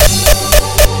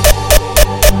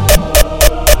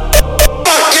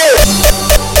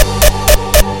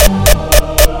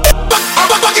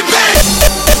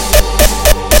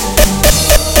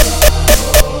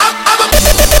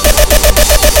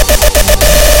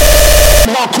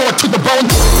bone.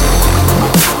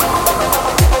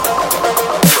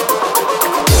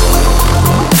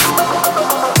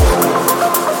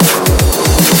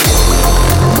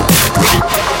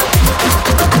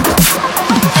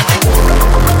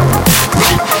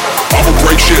 I'ma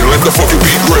break shit and let the fucking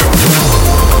beat rip.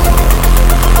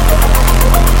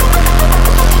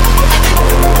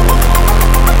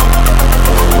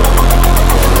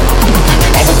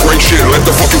 I'ma break shit and let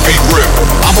the fucking beat rip.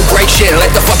 I'ma break shit and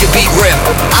let the fucking beat rip.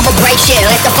 I'ma break shit and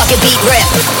let the fucking beat rip.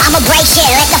 I'ma break shit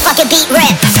and let the fucking beat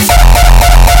rip.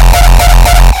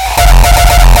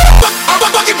 I'm a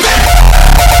fucking man.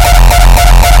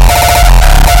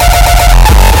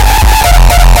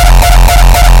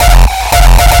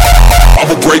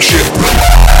 I'ma break shit.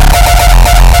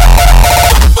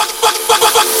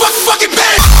 Fucking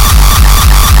bad.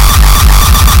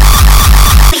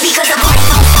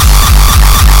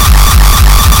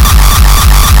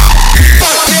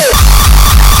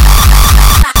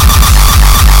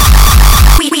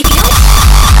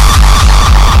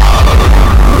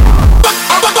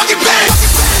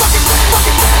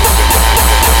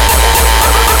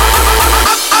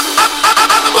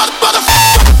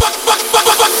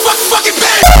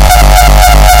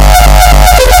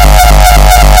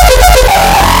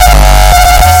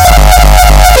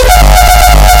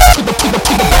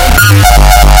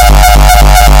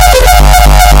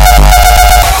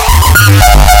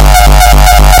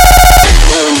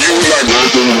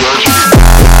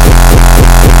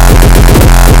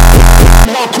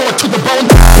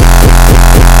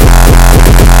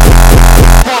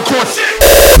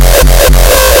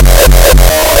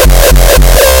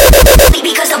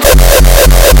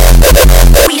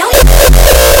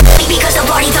 Because the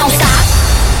party don't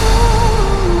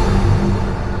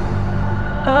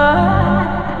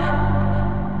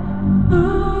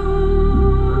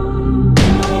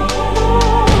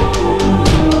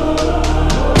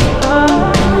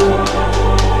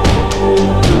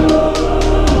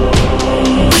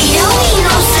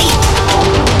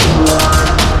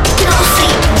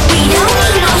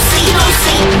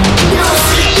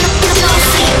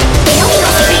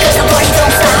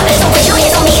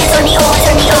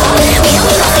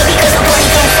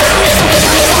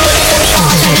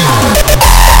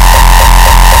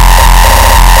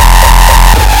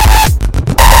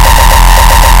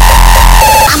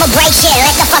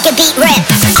beat rip.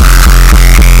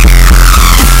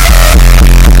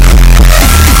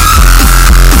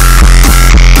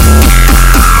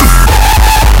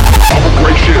 I'ma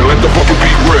break shit and let the fucking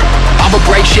beat rip. I'ma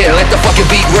break shit and let the fucking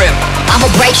beat rip. I'ma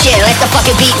break shit and let the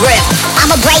fucking beat rip.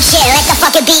 I'ma break shit and let the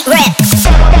fucking beat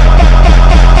rip.